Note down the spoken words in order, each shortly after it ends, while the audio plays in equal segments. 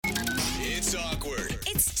It's awkward.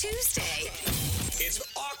 It's Tuesday. It's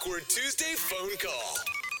Awkward Tuesday phone call.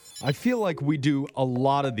 I feel like we do a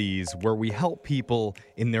lot of these where we help people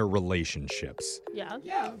in their relationships. Yeah.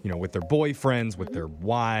 You know, with their boyfriends, with their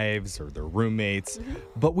wives, or their roommates.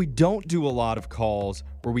 But we don't do a lot of calls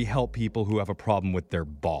where we help people who have a problem with their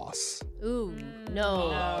boss. Ooh,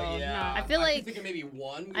 no. Oh, yeah. I feel like- I'm thinking maybe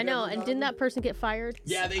one. we've I know, ever and done. didn't that person get fired?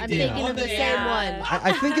 Yeah, they I'm did. thinking of the same one.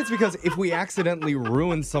 I think it's because if we accidentally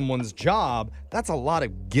ruin someone's job, that's a lot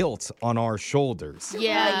of guilt on our shoulders.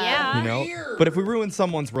 Yeah. You know? Weird. But if we ruin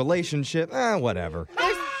someone's relationship, whatever.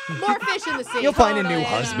 There's more fish in the sea. You'll find a new Totally.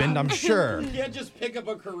 husband, I'm sure. You can't just pick up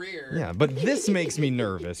a career. Yeah, but this makes me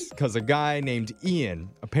nervous because a guy named Ian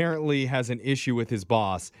apparently has an issue with his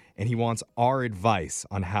boss and he wants our advice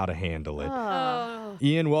on how to handle it. Oh.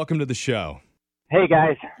 Ian, welcome to the show. Hey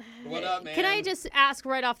guys. What up, man? Can I just ask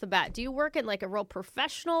right off the bat, do you work in like a real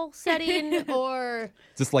professional setting or...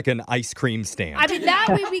 Just like an ice cream stand. I mean, that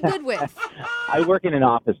we'd be good with. I work in an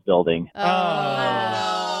office building.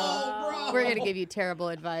 Oh, bro. We're going to give you terrible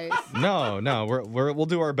advice. No, we'll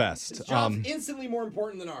do our best. This job's instantly more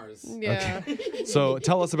important than ours. Yeah. So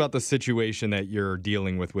tell us about the situation that you're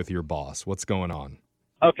dealing with your boss. What's going on?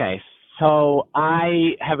 Okay, so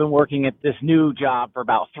I have been working at this new job for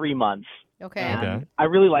about 3 months. Okay. And Okay. I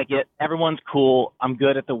really like it. Everyone's cool. I'm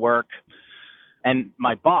good at the work. And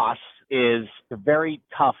my boss is a very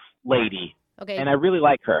tough lady, Okay. and I really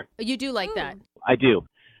like her. You do like that. I do.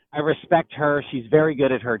 I respect her. She's very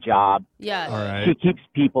good at her job. Yeah. All right. She keeps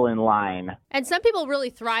people in line. And some people really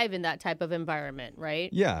thrive in that type of environment, right?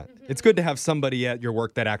 Yeah, it's good to have somebody at your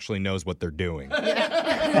work that actually knows what they're doing.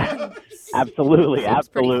 Absolutely, Seems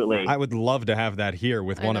pretty- absolutely. I would love to have that here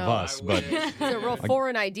with I one of know. us, but It's a real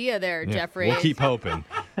foreign idea there, yeah, Jeffrey. we'll keep hoping.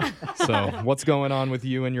 So, what's going on with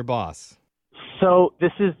you and your boss? So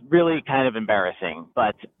this is really kind of embarrassing,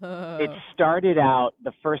 but Oh. it started out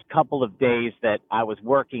the first couple of days that I was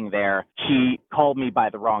working there, she called me by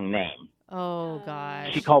the wrong name. Oh,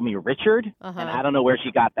 gosh. She called me Richard, Uh-huh. and I don't know where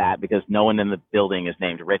she got that because no one in the building is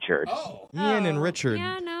named Richard. Oh. Ian and Richard.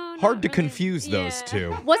 Yeah, no, Hard not to really. confuse those Yeah.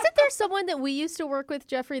 two. Wasn't there someone that we used to work with,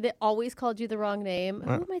 Jeffrey, that always called you the wrong name? Who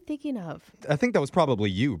Uh, am I thinking of? I think that was probably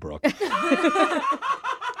you, Brooke.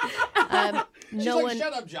 She's No like, one,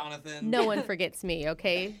 shut up, Jonathan. no one forgets me.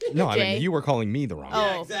 Okay. No, I Jay? mean, you were calling me the wrong. Oh,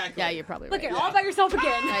 Yeah, exactly. yeah, you're probably Look right. at all by yourself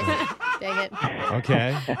again. I see. Dang it.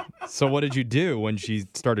 Okay. So, what did you do when she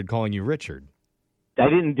started calling you Richard? I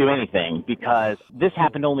didn't do anything because this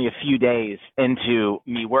happened only a few days into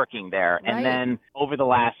me working there. Right. And then over the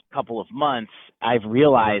last couple of months, I've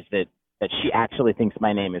realized that she actually thinks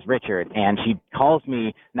my name is Richard. And she calls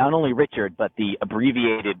me not only Richard, but the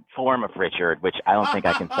abbreviated form of Richard, which I don't think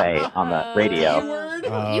I can say on the radio. Keyword?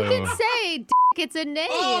 You can say, Dick, it's a name.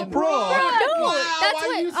 Oh, bro. No, Wow, that's why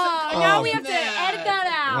what. you said- Now we have to that. edit that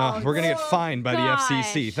out. We're going to get fined by the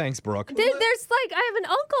FCC. Gosh. Thanks, Brooke. There's like, I have an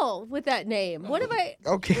uncle with that name. What have I?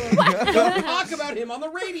 Okay. Don't talk about him on the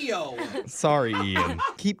radio. Sorry, Ian.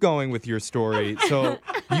 Keep going with your story. So,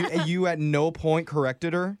 you at no point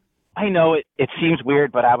corrected her? I know it seems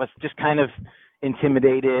weird, but I was just kind of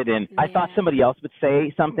intimidated, and I thought somebody else would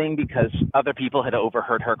say something because other people had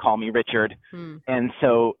overheard her call me Richard. And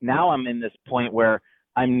so now I'm in this point where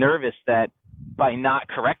I'm nervous that by not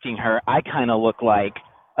correcting her, I kind of look like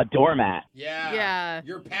a doormat. Yeah. Yeah.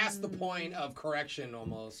 You're past the point of correction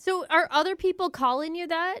almost. So are other people calling you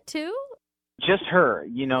that too? Just her,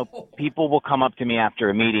 people will come up to me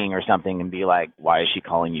after a meeting or something and be like, "Why is she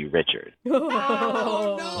calling you Richard?"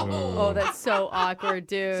 Oh, no. Oh, that's so awkward,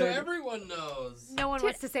 dude. So everyone knows. No one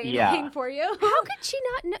wants to say Yeah. anything for you. How could she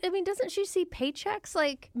not know? I mean, doesn't she see paychecks?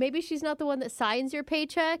 Like, maybe she's not the one that signs your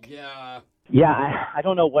paycheck? Yeah. Yeah, I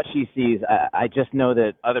don't know what she sees. I just know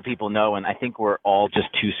that other people know, and I think we're all just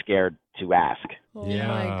too scared to ask. Oh Yeah.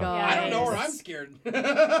 my god. I don't know where I'm scared.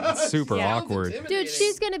 That's super Sounds awkward. intimidating. Dude,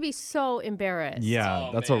 she's going to be so embarrassed. Yeah,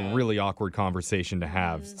 Oh, that's man. a really awkward conversation to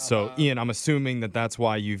have. So, Ian, I'm assuming that that's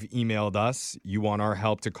why you've emailed us. You want our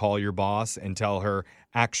help to call your boss and tell her,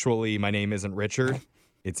 actually, my name isn't Richard.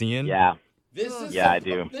 It's Ian. Yeah. This is Yeah, I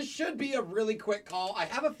do. This should be a really quick call. I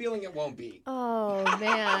have a feeling it won't be. Oh,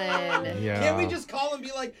 man. Yeah. Can't we just call and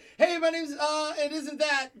be like, "Hey, my name's it isn't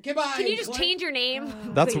that. Goodbye." Can you just Click. change your name?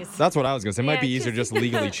 That's Please. that's what I was gonna say. It might Yeah, be easier just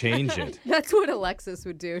legally change it. That's what Alexis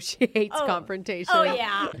would do. She hates confrontation. Oh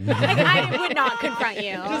yeah, like, I would not confront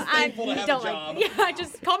you. Just I thankful to have a don't job. like. Yeah,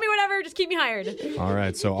 just call me whatever. Just keep me hired. All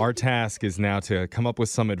right. So our task is now to come up with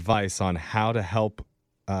some advice on how to help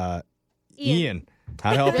Ian.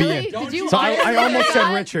 How to help Really? Ian. Don't Did you So I honestly almost say said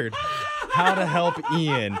that? Richard. How to help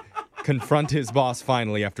Ian confront his boss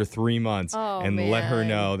finally after 3 months Oh, and let her man.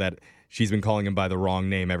 know that she's been calling him by the wrong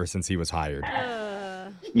name ever since he was hired.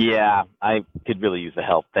 Yeah, I could really use the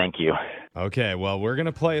help. Thank you. Okay, well, we're going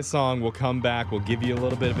to play a song. We'll come back. We'll give you a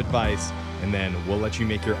little bit of advice, and then we'll let you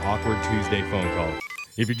make your awkward Tuesday phone call.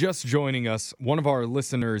 If you're just joining us, one of our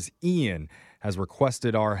listeners, Ian, has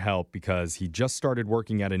requested our help because he just started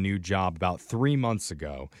working at a new job about 3 months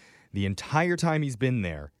ago. The entire time he's been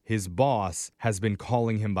there, his boss has been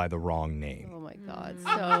calling him by the wrong name. Oh my God,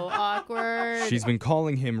 so awkward. She's been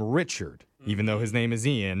calling him Richard, even though his name is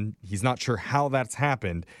Ian. He's not sure how that's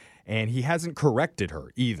happened, and he hasn't corrected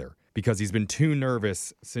her either because he's been too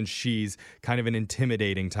nervous since she's kind of an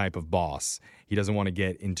intimidating type of boss. He doesn't want to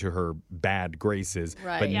get into her bad graces.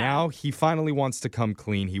 Right. But Yeah. now he finally wants to come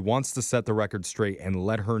clean. He wants to set the record straight and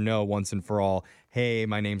let her know once and for all, hey,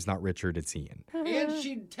 my name's not Richard, it's Ian. And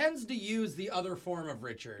she tends to use the other form of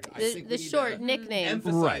Richard. I think The we need short to nickname.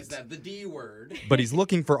 emphasize Right. that, the D word. But he's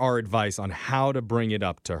looking for our advice on how to bring it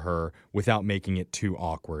up to her without making it too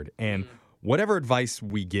awkward. And whatever advice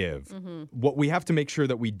we give, what we have to make sure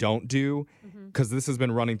that we don't do, because this has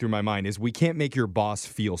been running through my mind, is we can't make your boss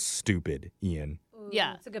feel stupid, Ian.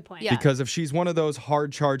 Yeah. That's a good point. Yeah. Because if she's one of those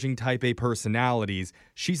hard-charging type A personalities,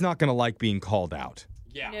 she's not going to like being called out.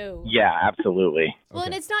 Yeah. No. Yeah, absolutely. Well,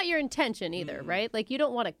 and Okay. it's not your intention either, right? Like, you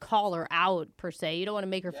don't want to call her out, per se. You don't want to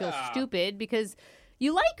make her feel Yeah. stupid because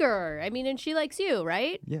you like her. I mean, and she likes you,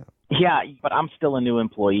 right? Yeah. Yeah, but I'm still a new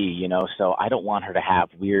employee, so I don't want her to have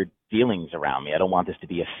weird feelings around me. I don't want this to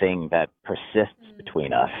be a thing that persists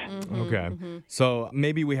between us. Okay. So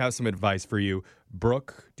maybe we have some advice for you.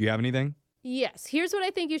 Brooke, do you have anything? Yes. Here's what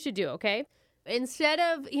I think you should do, okay? Instead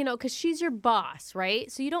of, because she's your boss, right?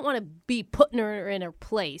 So you don't want to be putting her in her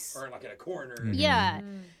place. Or like in a corner. Yeah.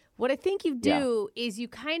 What I think you do is you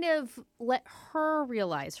kind of let her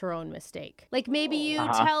realize her own mistake. Like maybe you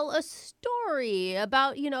tell a story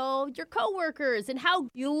about, your coworkers and how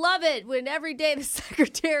you love it when every day the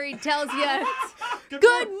secretary tells you,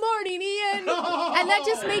 good morning, Ian. And that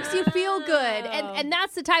just makes you feel good. And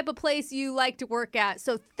that's the type of place you like to work at.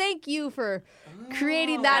 So thank you for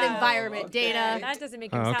creating that environment, okay. Dana. That doesn't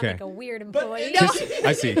make him sound Okay. like a weird But employee.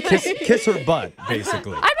 I see. Kiss her butt,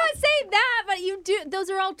 basically. I'm not saying that, but you do. Those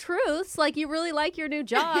are all truths. Like, you really like your new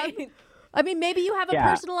job. I mean, maybe you have a Yeah.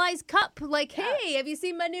 personalized cup. Like, hey, have you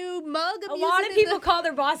seen my new mug? I'm A lot using of in people call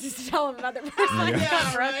their bosses to tell them about their personal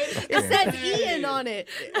Yeah, right? It says Hey. Ian on it.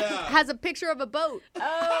 Yeah. Has a picture of a boat.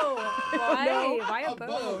 Oh, why? Why a A boat?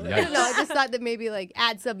 boat. Yeah. I don't know. I just thought that maybe like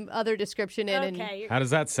add some other description in. And Okay. How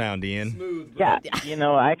does that sound, Ian? Smooth. Yeah, But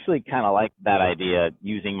I actually kind of like that idea,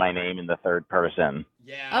 using my name in the third person.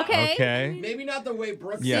 yeah. Okay. Okay. Maybe not the way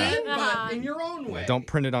Brooke Yeah. said, Uh-huh. but in your own way. Don't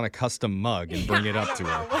print it on a custom mug and bring it up to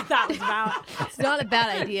her. What that was about. It's not a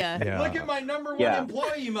bad idea. Yeah. Look at my number one Yeah.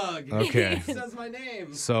 employee mug. Okay. It says my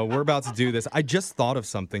name. So we're about to do this. I just thought of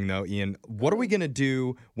something, though, Ian. What are we going to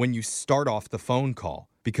do when you start off the phone call?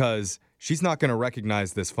 Because she's not going to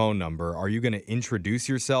recognize this phone number. Are you going to introduce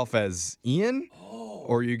yourself as Ian?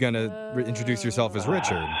 Or are you going to introduce yourself as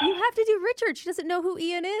Richard? You have to do Richard. She doesn't know who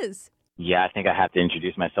Ian is. Yeah, I think I have to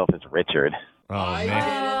introduce myself as Richard. Oh, I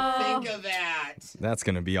man. didn't think of that. That's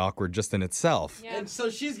going to be awkward just in itself. Yeah. And so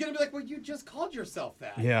she's going to be like, well, you just called yourself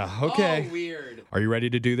that. Yeah, okay. Oh, weird. Are you ready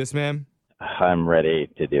to do this, ma'am? I'm ready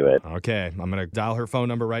to do it. Okay, I'm going to dial her phone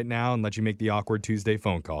number right now and let you make the awkward Tuesday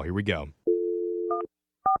phone call. Here we go.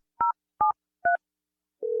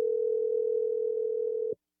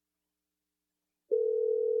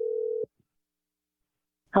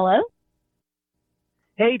 Hello?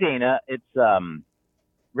 Hey, Dana, it's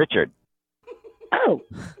Richard. Oh,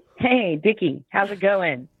 hey, Dickie. How's it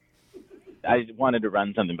going? I wanted to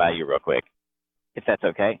run something by you real quick, if that's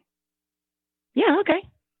okay. Yeah, okay.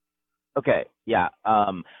 Okay, yeah.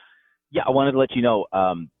 I wanted to let you know,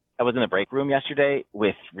 I was in the break room yesterday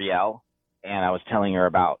with Riel, and I was telling her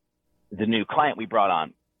about the new client we brought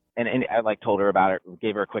on. And I told her about it,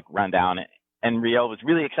 gave her a quick rundown, and Riel was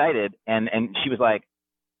really excited, and she was like,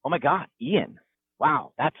 oh my God, Ian,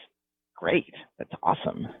 wow, that's great. That's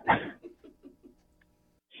awesome.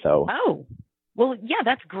 So, Oh, well, yeah,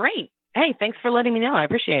 that's great. Hey, thanks for letting me know. I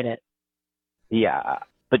appreciate it. yeah.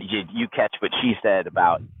 But did you catch what she said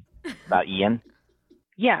about Ian?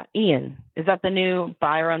 Yeah, Ian, is that the new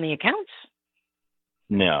buyer on the accounts?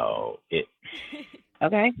 No,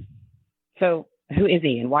 Okay. So who is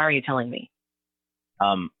Ian? Why are you telling me?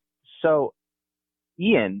 So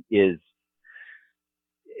Ian is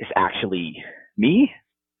actually me.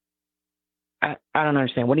 I don't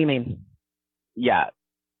understand. What do you mean? Yeah,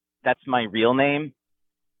 that's my real name.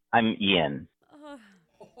 I'm Ian.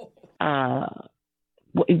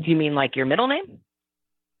 Do you mean like your middle name?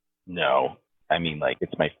 No, I mean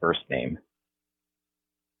it's my first name.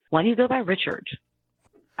 Why do you go by Richard?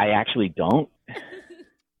 I actually don't.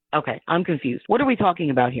 Okay, I'm confused. What are we talking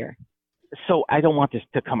about here? So I don't want this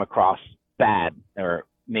to come across bad or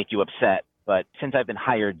make you upset, but since I've been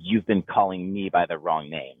hired, you've been calling me by the wrong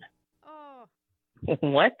name. Oh.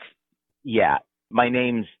 What? Yeah, my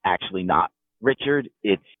name's actually not Richard,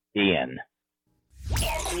 it's Ian.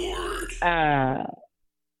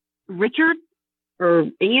 Richard? Or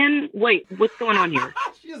Ian? Wait, what's going on here?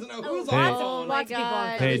 She doesn't know who's Hey. on the Oh phone. my Lots of people on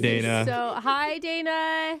God. Hey, Dana. So, hi,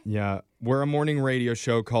 Dana. Yeah, we're a morning radio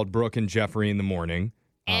show called Brooke and Jeffrey in the Morning.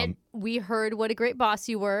 And we heard what a great boss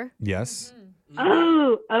you were. Yes.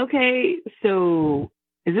 Oh, okay. So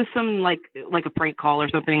is this some like a prank call or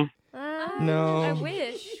something? No. I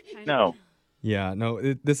wish. No. Yeah, no,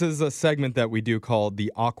 this is a segment that we do called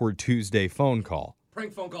the Awkward Tuesday phone call.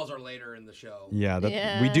 Prank phone calls are later in the show. Yeah,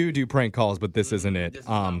 Yeah. we do prank calls, but this isn't it. This is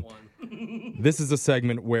not one. This is a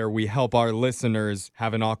segment where we help our listeners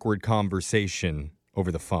have an awkward conversation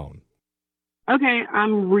over the phone. Okay,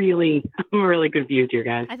 I'm really confused here,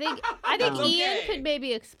 guys. I think That's Ian okay. could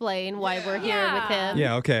maybe explain why we're here with Yeah. him.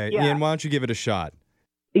 Yeah, okay. Yeah. Ian, why don't you give it a shot?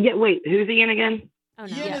 Yeah, wait, who's Ian again? Oh,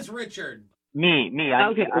 no. Ian Yeah. is Richard. Me.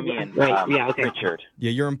 Okay, I'm Ian. right, yeah, okay. Richard.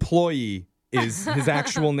 Yeah, your employee is his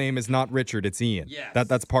actual name is not Richard, it's Ian. Yes.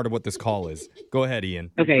 That's part of what this call is. Go ahead,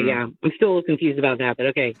 Ian. Okay, yeah, I'm still a little confused about that, but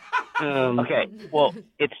okay. Okay, well,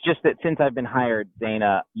 it's just that since I've been hired,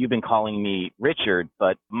 Dana, you've been calling me Richard,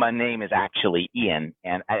 but my name is actually Ian,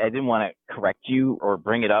 and I didn't want to correct you or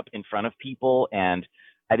bring it up in front of people, and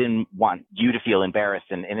I didn't want you to feel embarrassed,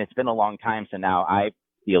 and it's been a long time, so now I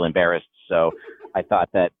feel embarrassed, so I thought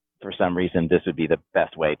that for some reason this would be the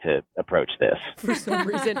best way to approach this. For some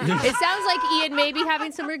reason. It sounds like Ian may be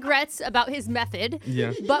having some regrets about his method.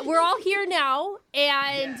 Yeah. But we're all here now,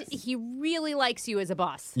 and Yes. he really likes you as a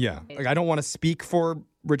boss. Yeah. Like, I don't want to speak for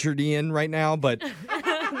Richard Ian right now, but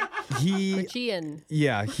he Rich Ian.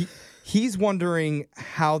 yeah, he's wondering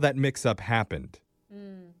how that mix-up happened.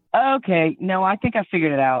 Okay, no, I think I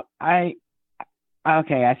figured it out. I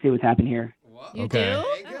see what's happened here. Whoa. You Okay. do?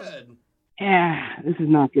 Okay, good. Yeah, this is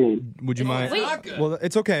not good. Would you No, mind? it's not good. Well,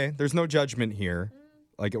 it's okay. There's no judgment here.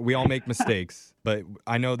 Like, we all make mistakes, but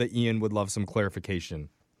I know that Ian would love some clarification.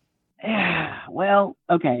 Well,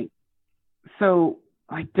 okay. So,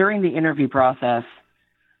 like during the interview process,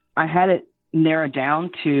 I had it narrowed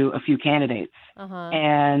down to a few candidates, Uh-huh.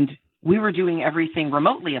 and we were doing everything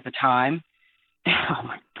remotely at the time. Oh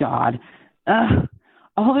my God!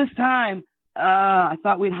 All this time, I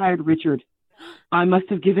thought we'd hired Richard. I must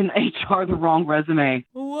have given HR the wrong resume.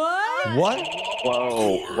 What? What?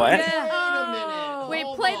 Whoa, what? Wait a minute. Wait,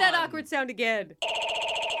 Hold play that on. awkward sound again.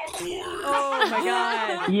 Oh my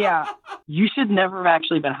God. Yeah, you should never have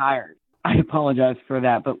actually been hired. I apologize for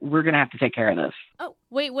that, but we're gonna have to take care of this. Oh,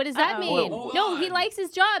 wait, what does that Uh-oh. mean? Hold No, he on. likes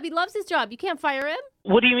his job. He loves his job. You can't fire him.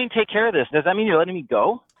 What do you mean take care of this? Does that mean you're letting me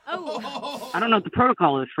go? Oh. I don't know what the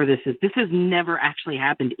protocol is for this. This has never actually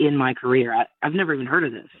happened in my career. I've never even heard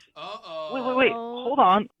of this. Uh-oh. Wait. Oh. Hold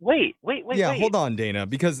on. Wait. Yeah, hold on, Dana,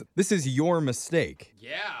 because this is your mistake.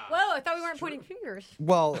 Yeah. Whoa, I thought we weren't pointing fingers.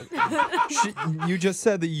 Well, you just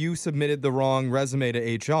said that you submitted the wrong resume to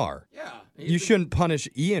HR. Yeah. You shouldn't punish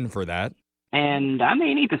Ian for that. And I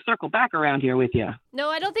may need to circle back around here with you. No,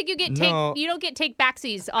 I don't think you get No. you don't get take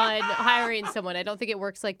backsies on hiring someone. I don't think it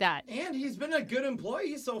works like that. And he's been a good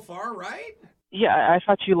employee so far, right? Yeah, I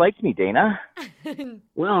thought you liked me, Dana.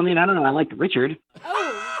 Well, I mean, I don't know. I liked Richard.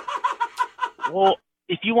 Oh. Well,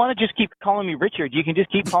 if you want to just keep calling me Richard, you can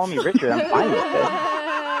just keep calling me Richard. I'm fine with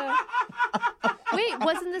it. Wait,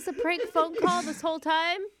 wasn't this a prank phone call this whole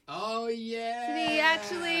time? Oh, yeah. Did he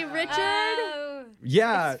actually, Richard? Oh.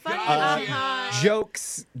 Yeah, It's funny.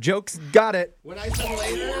 Gotcha. jokes got it. When I said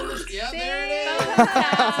later in the yeah, there it is. See?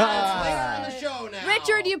 It's later in the show now.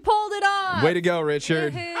 Richard, you pulled it off. Way to go,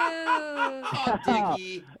 Richard. Woohoo. Oh,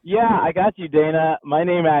 Diggy. Yeah, I got you, Dana. My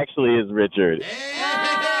name actually is Richard.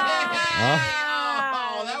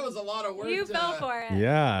 Oh, that was a lot of work You to, fell for it.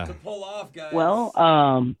 Yeah. to pull off, guys. Well,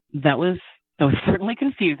 that was certainly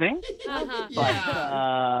confusing. Uh-huh.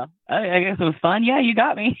 yeah. I guess it was fun. Yeah, you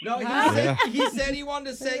got me. No, Yeah. he said he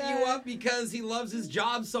wanted to set you up because he loves his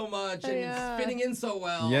job so much and Yeah. it's fitting in so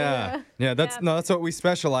well. Yeah. That's Yeah. no, that's what we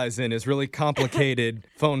specialize in is really complicated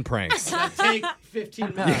phone pranks. That take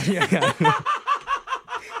 15 minutes. Yeah.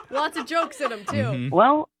 Lots of jokes in them too. Mhm.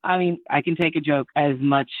 Well, I mean, I can take a joke as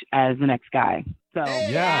much as the next guy. So,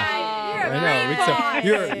 Hey! Yeah. You're a I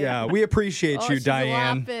know. great boy. We appreciate Oh, you, she's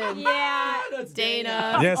Diane. laughing. Yeah. That's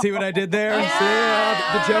Dana. Yeah, see what I did there? Yeah.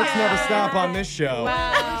 See, the jokes never stop on this show.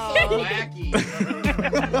 Wow. So wacky.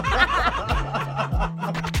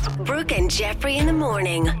 Brooke and Jeffrey in the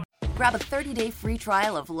morning. Grab a 30-day free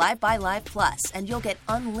trial of Live by Live Plus, and you'll get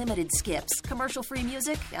unlimited skips, commercial-free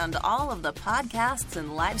music, and all of the podcasts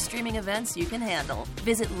and live streaming events you can handle.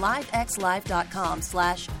 Visit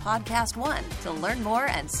livexlive.com/podcast1 to learn more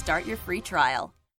and start your free trial.